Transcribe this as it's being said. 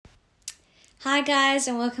Hi guys,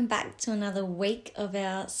 and welcome back to another week of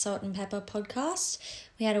our Salt and Pepper podcast.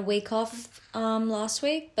 We had a week off last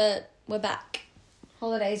week, but we're back.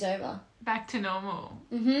 Holiday's over. Back to normal.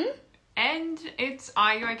 Mm-hmm. And it's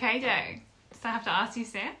Are You Okay Day. So I have to ask you,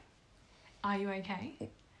 Sam, are you okay?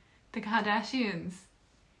 The Kardashians.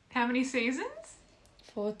 How many seasons?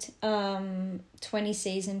 20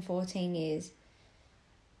 season, 14 years.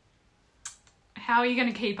 How are you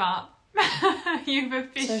going to keep up?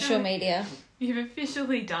 Social media. You've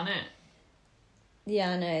officially done it.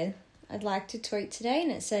 Yeah, I know. I'd like to tweet today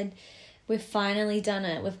and it said, we've finally done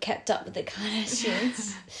it. We've kept up with the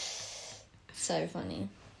Kardashians. So funny.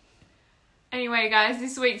 Anyway, guys,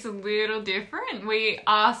 this week's a little different. We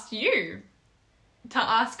asked you to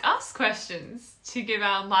ask us questions to give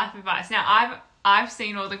our life advice. Now, I've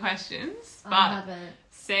seen all the questions, but I haven't.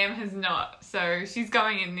 Sam has not. So she's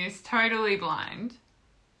going in this totally blind.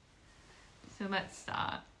 So let's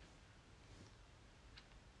start.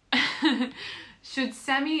 Should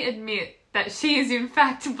Sammy admit that she is in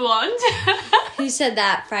fact blonde? Who said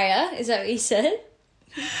that, Freya? Is that what you said?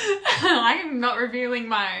 I am not revealing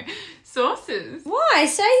my sources. Why?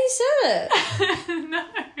 Say you said it. No.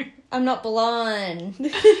 I'm not blonde.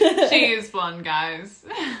 She is blonde, guys.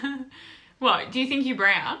 What, do you think you're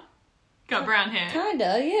brown? Got brown hair?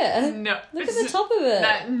 Kinda, yeah. No. Look at the top of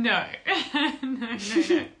it. No.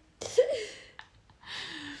 No.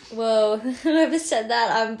 Well, whoever said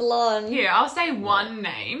that, I'm blonde. Here, I'll say one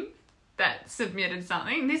name that submitted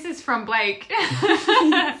something. This is from Blake.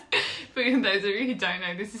 For those of you who don't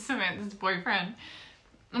know, this is Samantha's boyfriend.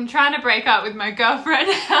 I'm trying to break up with my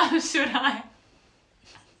girlfriend. How should I?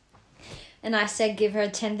 And I said give her a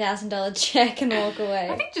 $10,000 check and walk away.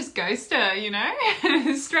 I think just ghost her, you know?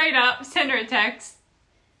 Straight up, send her a text.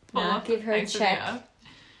 Nah, give her a check.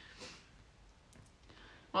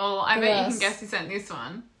 Well, I bet you can guess who sent this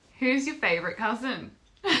one. Who's your favourite cousin?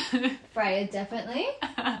 Freya, definitely.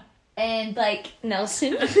 And Blake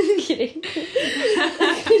Nelson. Kidding.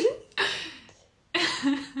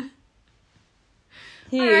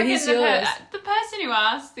 Who's yours? The person who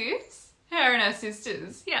asked this, her and her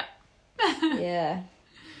sisters. Yeah. Yeah.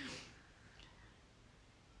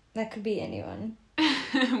 That could be anyone.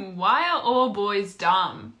 Why are all boys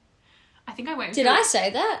dumb? I think I went Did I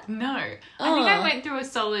say that? No. I think I went through a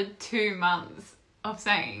solid 2 months of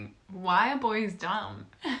saying, why are boys dumb?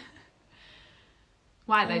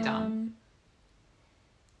 Why are they dumb?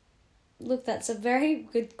 Look, that's a very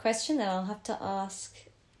good question that I'll have to ask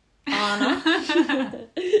Anna.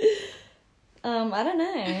 I don't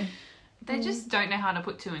know. They just don't know how to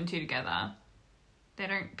put 2 and 2 together. They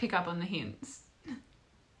don't pick up on the hints.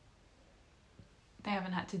 They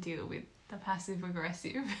haven't had to deal with the passive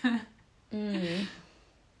aggressive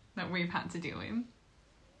that we've had to deal with.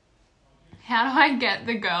 How do I get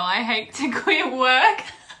the girl I hate to quit work?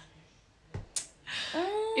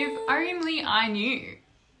 If only I knew.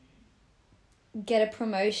 Get a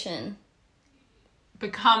promotion.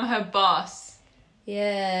 Become her boss.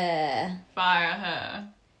 Yeah. Fire her.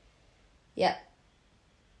 Yep.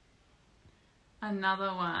 Another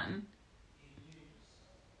one.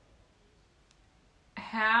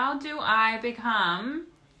 How do I become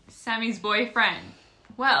Sammy's boyfriend?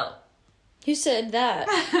 Well. Who said that?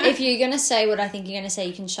 If you're going to say what I think you're going to say,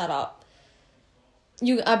 you can shut up.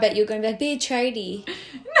 I bet you're going to be a tradie. No,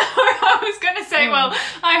 I was going to say, well,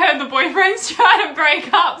 I heard the boyfriend's trying to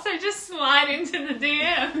break up, so just slide into the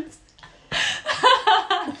DMs.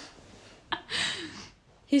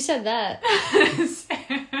 Who said that?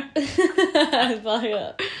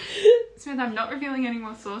 Smith, I'm not revealing any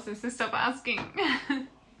more sources, so stop asking.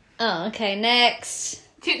 Oh, okay, next.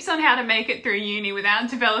 Tips on how to make it through uni without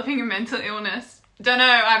developing a mental illness. Don't know,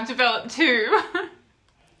 I've developed 2.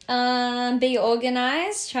 Be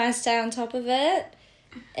organised, try to stay on top of it,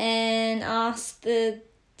 and ask the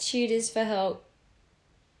tutors for help.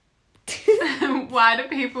 Why do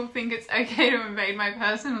people think it's okay to invade my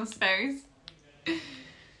personal space?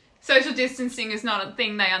 Social distancing is not a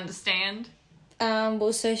thing they understand.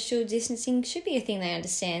 Well, social distancing should be a thing they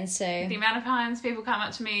understand, so... The amount of times people come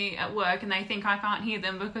up to me at work and they think I can't hear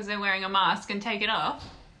them because they're wearing a mask and take it off,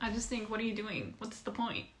 I just think, what are you doing? What's the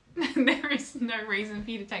point? There is no reason for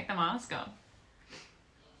you to take the mask off.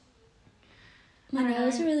 My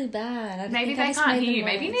nose are really bad. Maybe they can't hear you.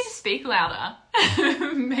 Maybe you need to speak louder.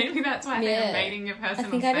 Maybe that's why they're invading your personal space. I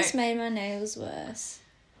think I just made my nails worse.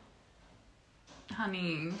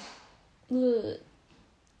 Honey. Look.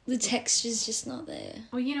 The texture's just not there.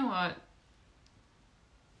 Well, you know what?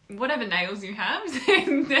 Whatever nails you have,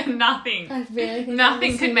 they're nothing. I really think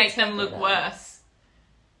nothing could make them look worse.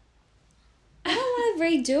 I don't want to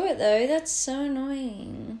redo it though. That's so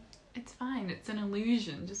annoying. It's fine.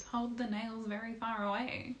 precision. Just hold the nails very far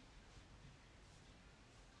away.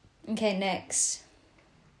 Okay, next.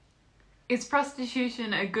 Is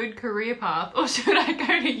prostitution a good career path, or should I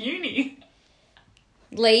go to uni?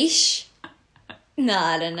 Leash? No,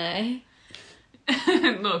 I don't know.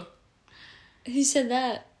 Look. Who said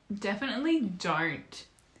that? Definitely don't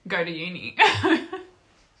go to uni.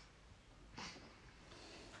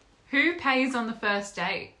 Who pays on the first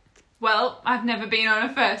date? Well, I've never been on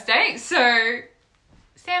a first date, so...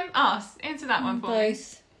 Sam, answer that one for me.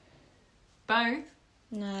 Both. Both?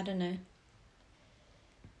 No, I don't know.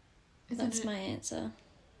 That's my answer.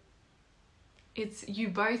 It's you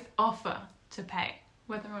both offer to pay,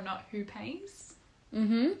 whether or not who pays.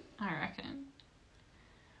 Mm-hmm. I reckon.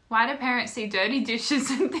 Why do parents see dirty dishes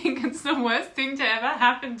and think it's the worst thing to ever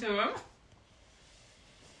happen to them?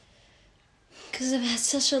 Because I've had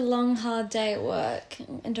such a long, hard day at work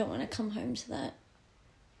and don't want to come home to that.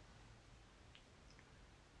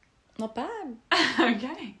 Not bad.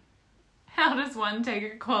 Okay. How does one take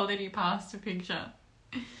a quality pasta picture?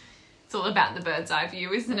 It's all about the bird's eye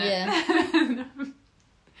view, isn't it? Yeah.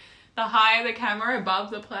 The higher the camera above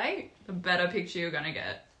the plate, the better picture you're going to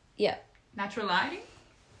get. Yep. Natural lighting?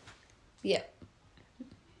 Yep.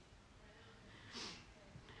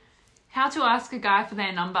 How to ask a guy for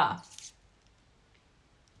their number?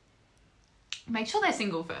 Make sure they're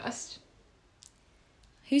single first.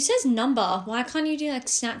 Who says number? Why can't you do like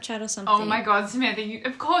Snapchat or something? Oh my God, Samantha,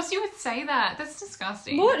 of course you would say that. That's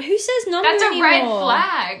disgusting. What? Who says number That's anymore? a red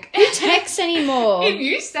flag. Who texts anymore? If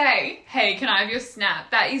you say, hey, can I have your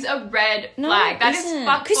snap? That is a red flag. That is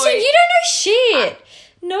fuckboy. Christian, you don't know shit.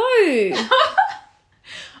 No.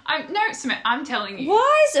 No, Samantha, I'm telling you.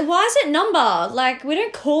 Why is it number? Like, we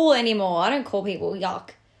don't call anymore. I don't call people.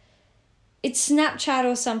 Yuck. It's Snapchat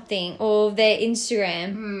or something. Or their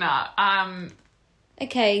Instagram. No,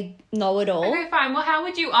 Okay, know it all. Okay, fine. Well, how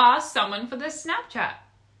would you ask someone for the Snapchat?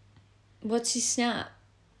 What's your snap?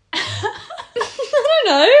 I don't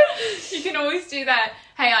know. You can always do that.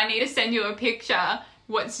 Hey, I need to send you a picture.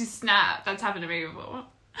 What's your snap? That's happened to me before.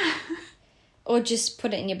 Or just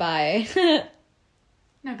put it in your bio.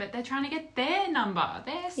 No, but they're trying to get their number,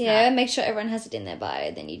 their snap. Yeah, make sure everyone has it in their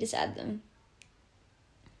bio. Then you just add them.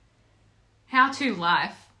 How to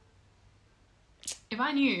life. If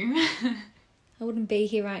I knew. I wouldn't be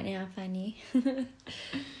here right now if I knew.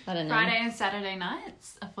 I don't know. Friday and Saturday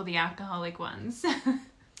nights are for the alcoholic ones.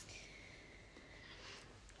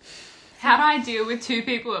 How do I deal with two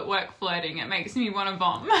people at work flirting? It makes me want to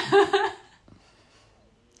vom.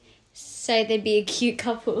 Say they'd be a cute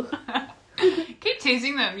couple. Keep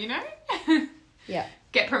teasing them, you know? Yeah.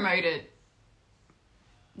 Get promoted.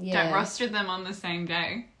 Yeah. Don't roster them on the same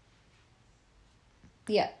day.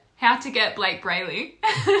 Yeah. How to get Blake Brayley.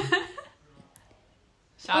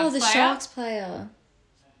 The player. Sharks player.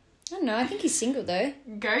 I don't know. I think he's single though.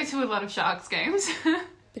 Go to a lot of Sharks games.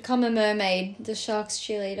 Become a mermaid. The Sharks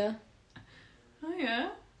cheerleader. Oh, yeah.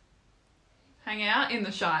 Hang out in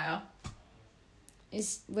the Shire.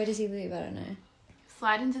 Where does he live? I don't know.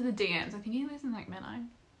 Slide into the DMs. I think he lives in, like, Menai.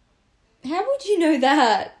 How would you know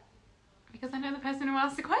that? Because I know the person who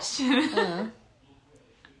asked the question. Uh.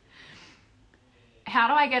 How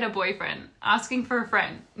do I get a boyfriend? Asking for a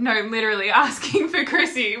friend. No, literally asking for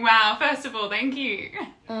Chrissy. Wow, first of all, thank you.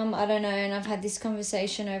 I don't know, and I've had this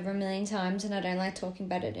conversation over 1,000,000 times and I don't like talking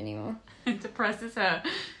about it anymore. It depresses her.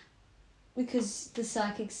 Because the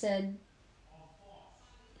psychic said,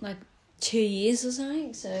 like, 2 years or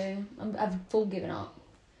something, so I've full given up.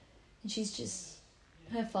 And she's just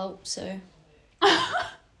her fault, so.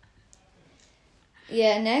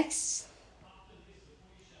 Yeah, next.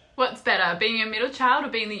 What's better, being a middle child or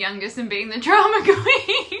being the youngest and being the drama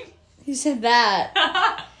queen? Who said that?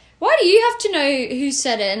 Why do you have to know who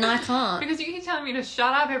said it and I can't? Because you keep telling me to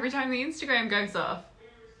shut up every time the Instagram goes off.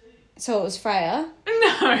 So it was Freya?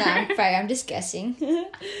 No. No, Freya, I'm just guessing.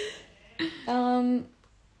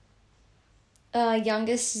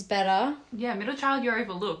 Youngest is better. Yeah, middle child, you're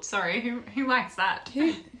overlooked. Sorry, who likes that?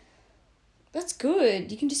 That's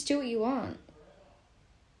good. You can just do what you want.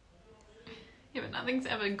 Yeah, but nothing's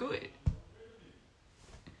ever good.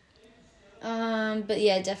 But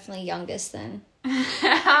yeah, definitely youngest then.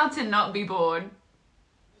 How to not be bored.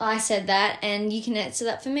 I said that, and you can answer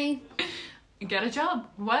that for me. Get a job.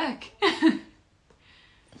 Work.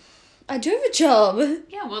 I do have a job.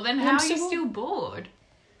 Yeah, well then how are you still bored?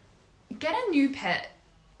 Get a new pet.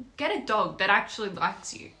 Get a dog that actually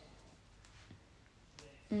likes you.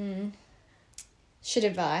 Should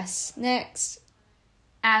advice. Next.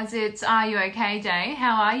 As it's Are You Okay Day,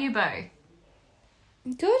 how are you both?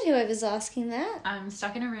 Good, whoever's asking that. I'm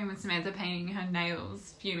stuck in a room with Samantha painting her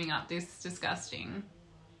nails, fuming up this disgusting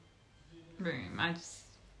room. I just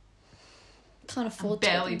Can't afford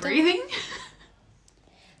barely to. breathing.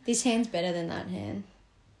 This hand's better than that hand.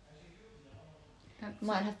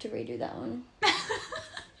 Might have to redo that one.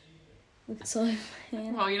 It's all over my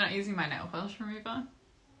hand. Well, you're not using my nail polish remover.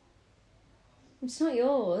 It's not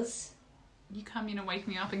yours. You come in and wake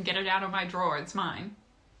me up and get it out of my drawer. It's mine.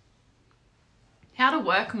 How to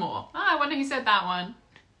work more. Oh, I wonder who said that one.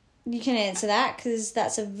 You can answer that because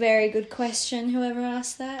that's a very good question, whoever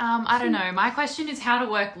asked that. I don't know. My question is how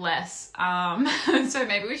to work less. So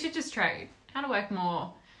maybe we should just trade. How to work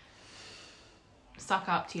more. Suck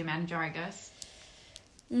up to your manager, I guess.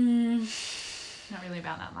 Not really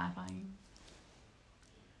about that life, are you?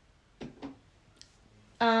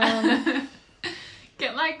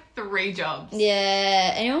 Get like 3 jobs.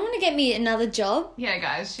 Yeah. Anyone want to get me another job? Yeah,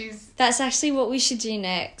 guys, That's actually what we should do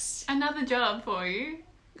next. another job for you.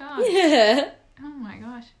 God. Yeah. Oh my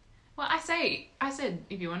gosh. Well, I said,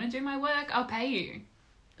 if you want to do my work, I'll pay you.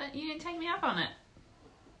 But you didn't take me up on it.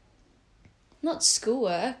 Not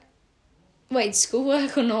schoolwork. Wait,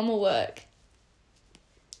 schoolwork or normal work?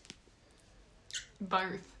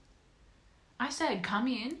 Both. I said, come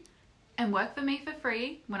in and work for me for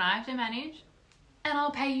free when I have to manage, and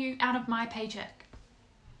I'll pay you out of my paycheck.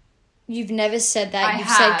 You've never said that. You've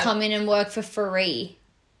said come in and work for free.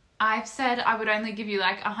 I've said I would only give you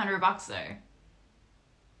like $100 though.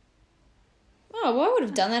 Oh, well, I would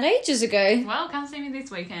have done that ages ago. Well, come see me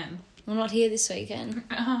this weekend. I'm not here this weekend.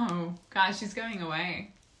 Oh, guys, she's going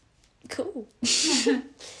away. Cool.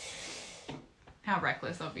 How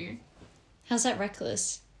reckless of you. How's that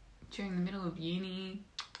reckless? During the middle of uni.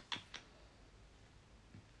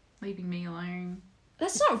 Leaving me alone.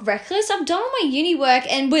 That's not reckless. I've done all my uni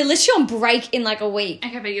work and we're literally on break in like a week.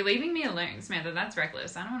 Okay, but you're leaving me alone, Samantha. That's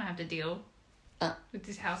reckless. I don't want to have to deal with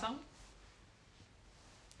this household.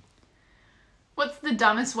 What's the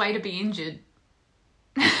dumbest way to be injured?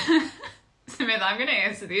 Samantha, I'm going to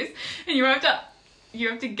answer this. And you have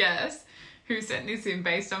to guess who sent this in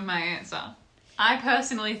based on my answer. I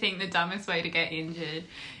personally think the dumbest way to get injured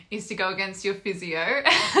is to go against your physio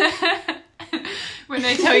when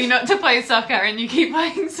they tell you not to play soccer and you keep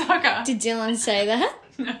playing soccer. Did Dylan say that?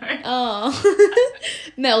 No. Oh.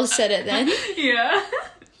 Mel said it then. Yeah.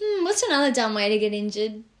 What's another dumb way to get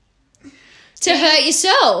injured? To hurt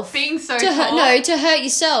yourself. Being so to tall. to hurt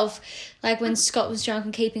yourself. Like when Scott was drunk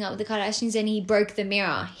and keeping up with the Kardashians and he broke the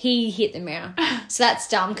mirror. He hit the mirror. So that's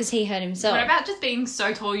dumb because he hurt himself. What about just being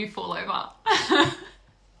so tall you fall over?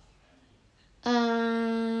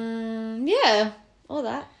 Yeah. All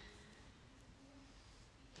that.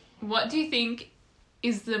 What do you think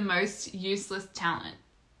is the most useless talent?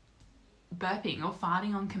 Burping or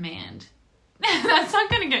farting on command. That's not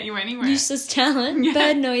going to get you anywhere. Useless talent. Yeah.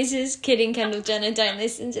 Bird noises. Kidding, Kendall Jenner. Don't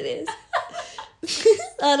listen to this.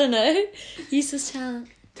 I don't know. Useless talent.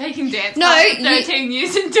 Taking dance class for 13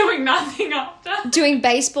 years and doing nothing after. Doing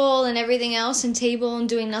baseball and everything else and t-ball and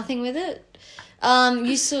doing nothing with it.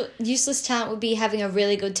 Useless talent would be having a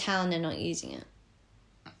really good talent and not using it.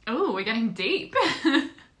 Oh, we're getting deep.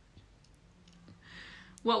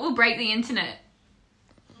 What will break the internet?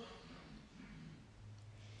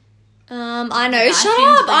 I know. Shut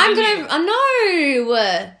up. I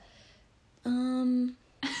know.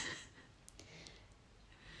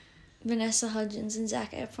 Vanessa Hudgens and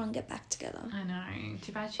Zac Efron get back together. I know.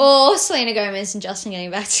 Too bad. Or Selena Gomez and Justin getting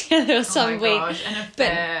back together or something. Oh my gosh, an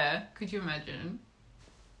affair. Could you imagine?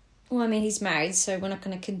 Well, I mean, he's married, so we're not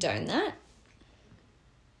going to condone that.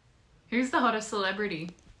 Who's the hottest celebrity?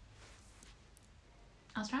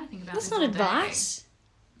 I was trying to think about That's this not all day. advice.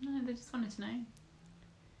 No, they just wanted to know.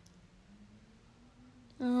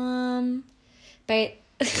 But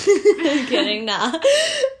I'm kidding, nah.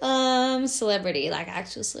 Celebrity, like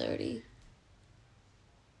actual celebrity.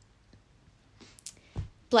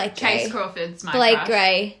 Blake Gray. Chase Crawford's my Blake crush.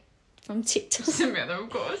 Gray from TikTok. Samantha, of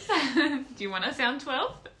course. Do you want to sound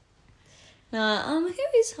 12? Nah, who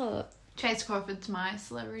is hot? Chase Crawford's my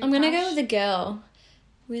celebrity I'm gonna crush. go with a girl.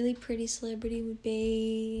 Really pretty celebrity would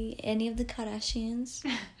be any of the Kardashians.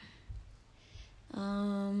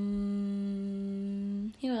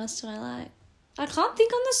 Who else do I like? I can't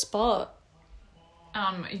think on the spot.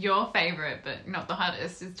 Your favourite, but not the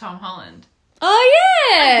hottest, is Tom Holland.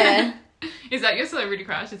 Oh, yeah! Is that your celebrity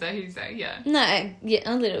crush? Is that who you say? Yeah. No, yeah,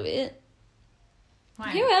 a little bit.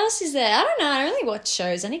 Why? Who else is there? I don't know. I don't really watch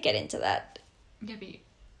shows. I need to get into that. Yeah, but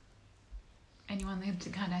anyone the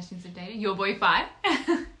Kardashians have dated? Your boy Faye?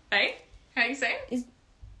 Faye? How do you say it?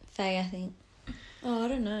 Faye, I think. Oh, I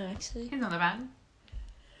don't know, actually. He's not that bad.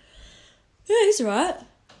 Yeah, he's alright.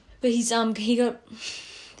 But he got,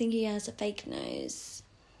 I think he has a fake nose.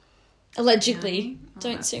 Allegedly. Really? Oh,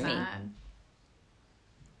 Don't sue me. sad.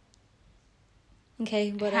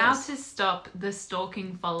 Okay, what How else? to stop the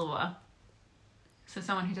stalking follower. So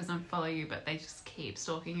someone who doesn't follow you, but they just keep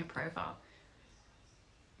stalking your profile.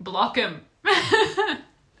 Block them.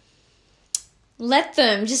 Let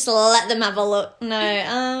them have a look.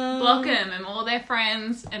 No, Block them and all their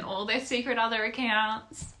friends and all their secret other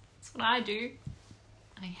accounts. That's what I do.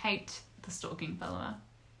 I hate the stalking follower.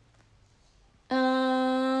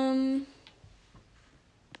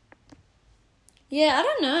 Yeah, I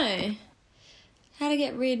don't know. How to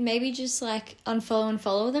get rid? Maybe just like unfollow and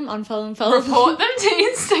follow them. Unfollow and follow Report them. them to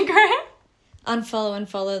Instagram. Unfollow and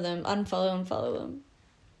follow them. Unfollow and follow them.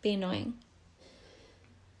 Be annoying.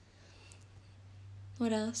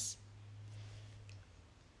 What else?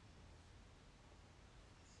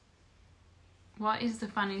 What is the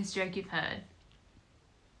funniest joke you've heard?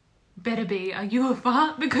 Better be, are you a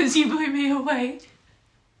fart because you blew me away?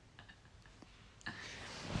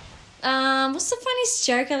 What's the funniest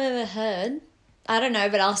joke I've ever heard? I don't know,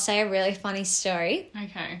 but I'll say a really funny story.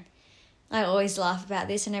 Okay. I always laugh about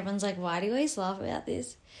this, and everyone's like, why do you always laugh about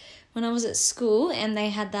this? When I was at school, and they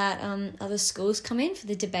had that other schools come in for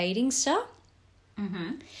the debating stuff. Mm-hmm.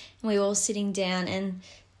 And we were all sitting down, and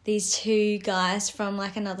these two guys from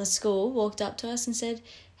like another school walked up to us and said,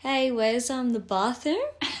 hey, where's the bathroom?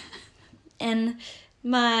 And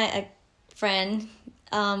my friend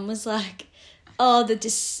was like, oh,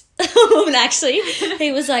 actually,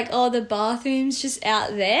 he was like, oh, the bathroom's just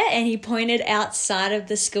out there, and he pointed outside of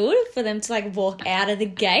the school for them to like walk out of the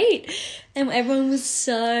gate, and everyone was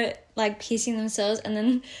so like pissing themselves. And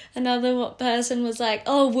then another person was like,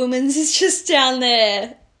 oh, women's is just down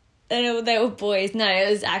there, and they were boys. No, it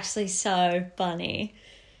was actually so funny.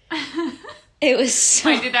 It was so...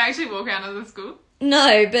 Wait, did they actually walk out of the school?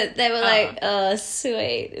 No, but they were like, oh,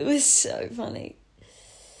 sweet. It was so funny.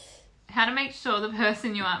 How to make sure the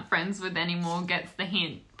person you aren't friends with anymore gets the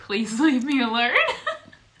hint. Please leave me alone.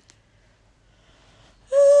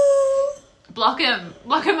 Block him.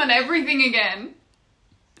 Block him on everything again.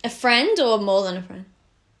 A friend or more than a friend?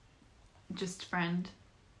 Just friend.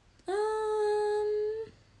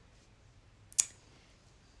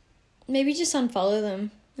 Maybe just unfollow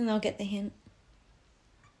them and they'll get the hint.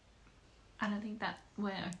 I don't think that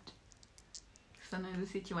worked. Because I know the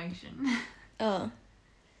situation. Oh.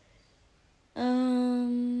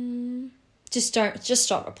 Just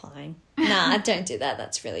stop replying. Nah, don't do that.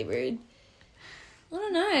 That's really rude. I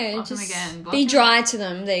don't know. Block just them again. Block be them. dry to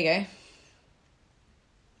them. There you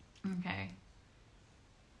go. Okay.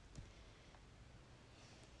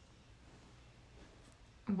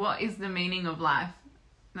 What is the meaning of life?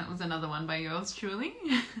 That was another one by yours truly.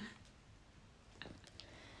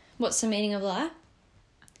 What's the meaning of life?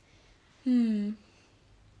 To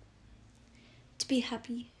be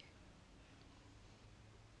happy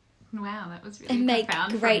Wow, that was really and make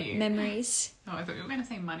profound great from you. memories. Oh, I thought you were going to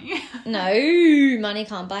say money. No, money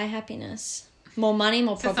can't buy happiness. More money,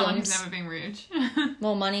 more So someone who's problems. never been rich.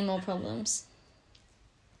 More money, more problems.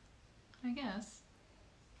 I guess.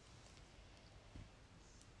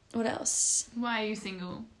 What else? Why are you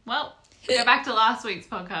single? Well, go back to last week's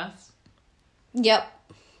podcast. Yep.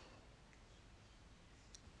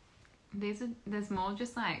 There's more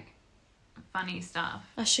just like funny stuff.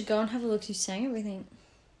 I should go and have a look who's saying everything.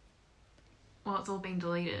 Well, it's all been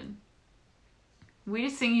deleted.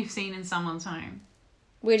 Weirdest thing you've seen in someone's home.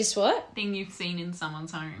 Weirdest what? Thing you've seen in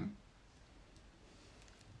someone's home.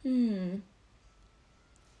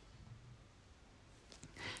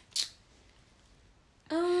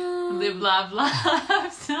 Live, love,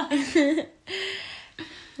 laugh.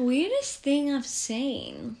 Weirdest thing I've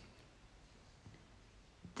seen.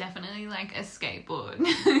 Definitely like a skateboard.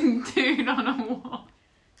 Dude on a wall.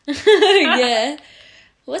 Yeah.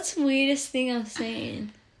 What's weirdest thing I've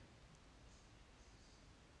seen?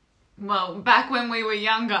 Well, back when we were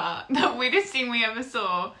younger, the weirdest thing we ever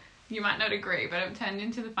saw, you might not agree, but it turned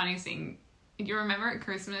into the funniest thing. You remember at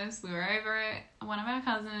Christmas, we were over at one of our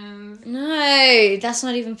cousins. No, that's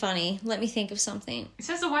not even funny. Let me think of something. It's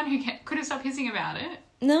just the one who couldn't stop hissing about it.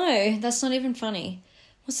 No, that's not even funny.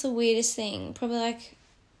 What's the weirdest thing? Probably like...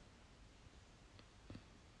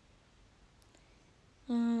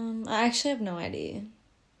 I actually have no idea.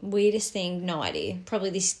 Weirdest thing, no idea. Probably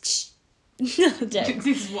this...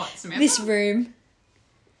 This what, Samantha? This room.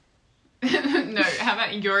 No, how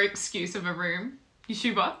about your excuse of a room? Your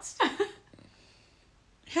shoebox?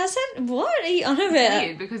 How's that? What are you on about?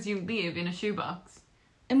 Weird, because you live in a shoebox.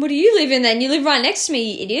 And what do you live in then? You live right next to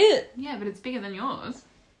me, you idiot. Yeah, but it's bigger than yours.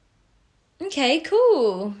 Okay,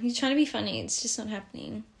 cool. You're trying to be funny. It's just not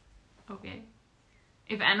happening. Okay.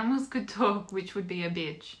 If animals could talk, which would be a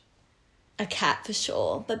bitch? A cat for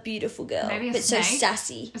sure, but beautiful girl. Maybe a but snake? so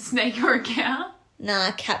sassy. A snake or a cow? Nah,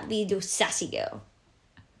 a cat would be the sassy girl.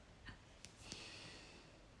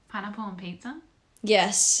 Pineapple on pizza?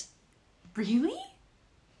 Yes. Really?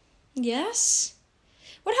 Yes.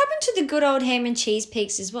 What happened to the good old ham and cheese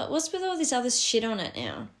pizzas? What's with all this other shit on it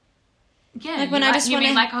now? Yeah, Like when I just you wanna-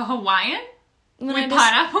 mean like a Hawaiian? When With I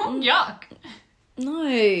just- pineapple? Yuck. No,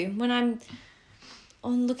 when I'm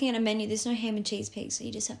looking at a menu, there's no ham and cheese pizza.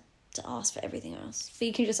 You just have to ask for everything else. But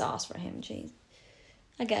you can just ask for a ham and cheese,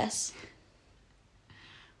 I guess.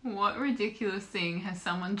 What ridiculous thing has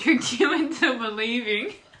someone tricked you into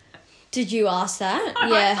believing? Did you ask that? I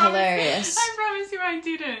Yeah, promise- hilarious. I promise you I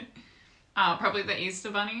didn't. Oh, probably the Easter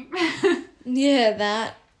Bunny. Yeah,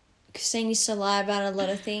 that. Christine used to lie about a lot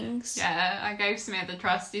of things. Yeah, I gave Samantha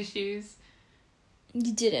trust issues.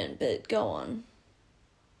 You didn't, but go on.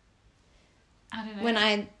 I don't know. When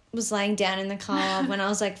I was laying down in the car when I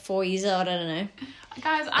was like 4 years old, I don't know.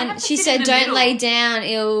 Guys, I have And to she sit said, in the don't middle." lay down,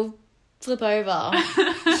 it'll flip over.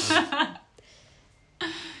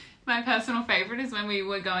 My personal favourite is when we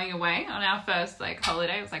were going away on our first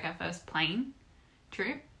holiday. It was our first plane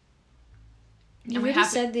trip. You And we already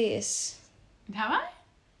happened- said this. Have I?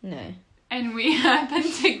 No. And we happened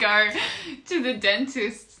to go to the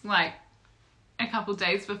dentist a couple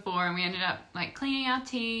days before, and we ended up cleaning our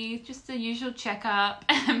teeth, just the usual checkup.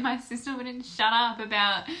 And my sister wouldn't shut up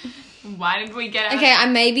about why did we get out. Okay, I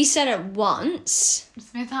maybe said it once.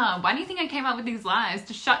 Samantha, why do you think I came up with these lies?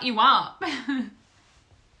 To shut you up.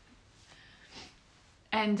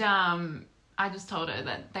 And I just told her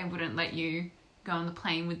that they wouldn't let you go on the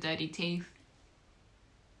plane with dirty teeth.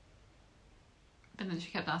 But then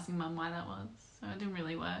she kept asking Mum why that was, so it didn't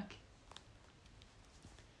really work.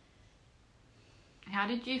 How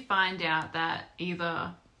did you find out that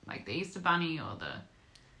either the Easter Bunny or the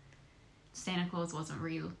Santa Claus wasn't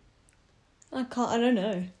real? I don't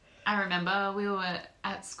know. I remember we were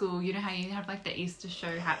at school, you know how you have the Easter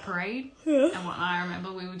show hat parade? Yeah. And I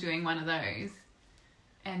remember we were doing one of those.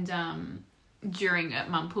 And during it,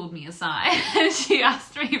 Mum pulled me aside and she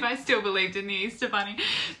asked me if I still believed in the Easter Bunny.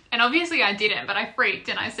 And obviously I didn't, but I freaked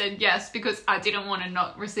and I said yes because I didn't want to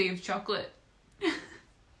not receive chocolate.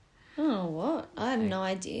 Oh, what? I have no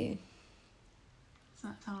idea. So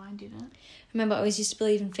that's how I did it. I remember I always used to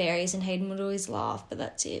believe in fairies and Hayden would always laugh, but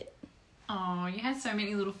that's it. Oh, you had so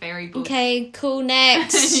many little fairy books. Okay, cool,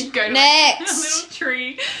 next. You'd go to next. a little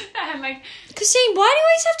tree that had Christine, why do you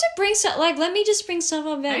always have to bring stuff? Let me just bring stuff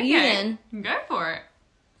up about you then. Go for it.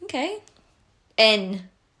 Okay. N.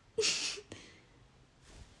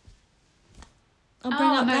 I'll bring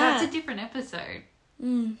up that. That's a different episode.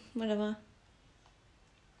 Whatever.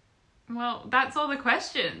 Well, that's all the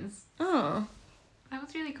questions. Oh, That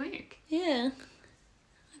was really quick. yeah.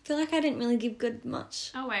 I feel like I didn't really give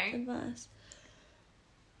much Oh, wait. advice.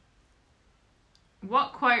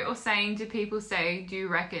 What quote or saying do people say, do you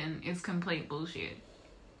reckon, is complete bullshit?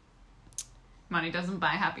 Money doesn't buy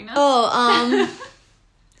happiness? Oh,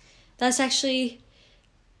 that's actually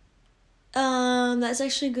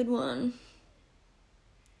a good one.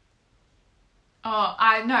 Oh,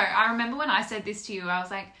 I know. I remember when I said this to you, I was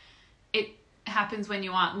like, it happens when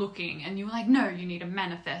you aren't looking. And you were like, no, you need to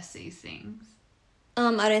manifest these things.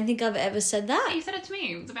 I don't think I've ever said that. You said it to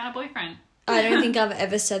me. It was about a boyfriend. I don't think I've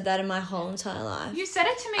ever said that in my whole entire life. You said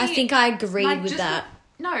it to me. I think I agreed with that.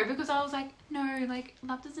 No, because I was like, no,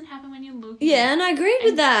 love doesn't happen when you're looking. Yeah, and I agreed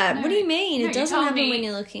with that. no, what do you mean? no, It you doesn't told happen me- when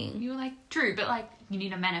you're looking. You were like, true, but you need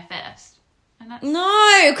to manifest. And that's...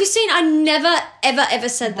 No, Christine, I never, ever, ever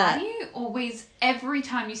said Why that. do you always, every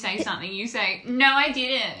time you say something, you say, no, I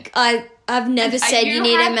didn't. I've never said you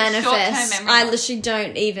need to have manifest. short-term memory I loss. literally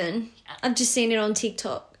don't even. I've just seen it on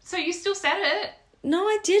TikTok. So you still said it. No,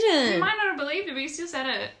 I You didn't. might not have believed it, but you still said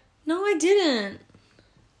it. No, I didn't.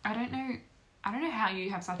 I don't know how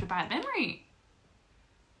you have such a bad memory.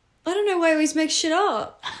 I don't know why I always make shit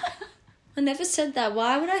up. I never said that.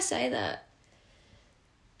 Why would I say that?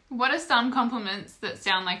 What are some compliments that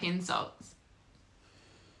sound like insults?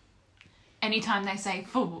 Anytime they say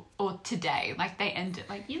for or today, they end it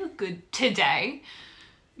you look good today.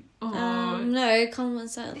 Or No,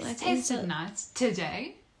 compliments are this like tasted insult. nice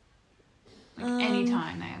today.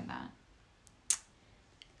 Anytime they have that.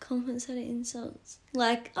 Compliments are insults.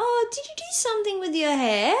 Like, oh, did you do something with your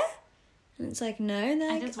hair? And it's like, no. They're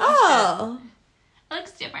like, just washed oh. It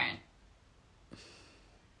looks different.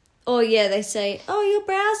 Or yeah, they say, oh, your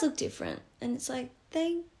brows look different. And it's like,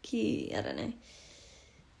 thank you. I don't know.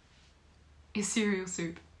 Is cereal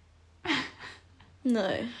soup.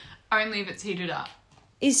 No. Only if it's heated up.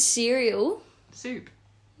 Is cereal? Soup.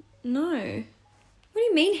 No. What do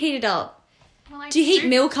you mean heated up? Well, like Do you heat soup-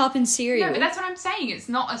 milk up in cereal? No, but that's what I'm saying. It's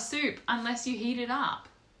not a soup unless you heat it up.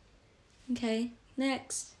 Okay,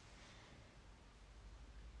 next.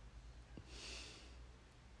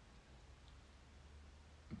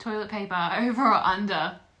 Toilet paper, over or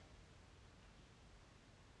under?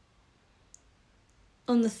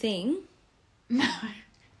 On the thing? No.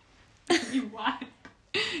 You wipe.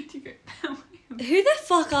 Do you go Who the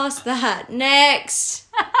fuck asked that? Next.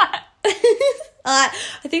 I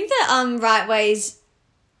think the right way's...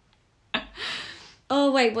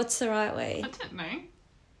 Oh, wait, what's the right way? I don't know.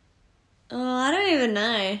 Oh, I don't even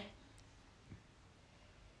know.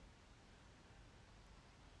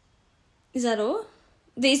 Is that all?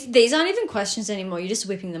 These aren't even questions anymore. You're just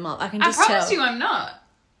whipping them up. I can just tell. I promise you I'm not.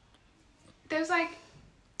 There's like...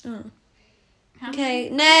 Oh. how Okay,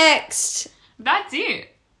 many? next. That's it.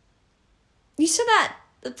 You said that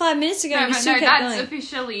 5 minutes ago. No, and you but still no, kept that's going.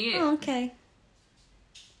 officially it. Oh, okay.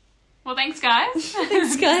 Well, thanks, guys.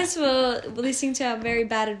 Thanks, guys, for listening to our very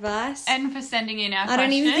bad advice. And for sending in our I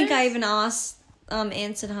don't even think I questions. even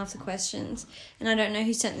answered half the questions, and I don't know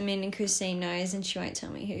who sent them in. And Christine knows, and she won't tell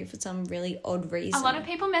me who for some really odd reason. A lot of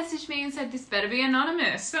people messaged me and said this better be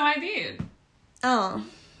anonymous, so I did. Oh.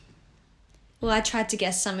 Well, I tried to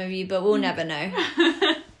guess some of you, but we'll never know.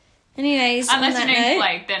 Anyways, Unless on your that name's note,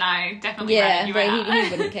 Blake, then I definitely yeah, ratted you but out. he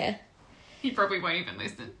wouldn't care. He probably won't even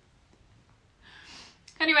listen.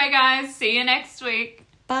 Anyway, guys, see you next week.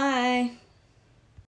 Bye.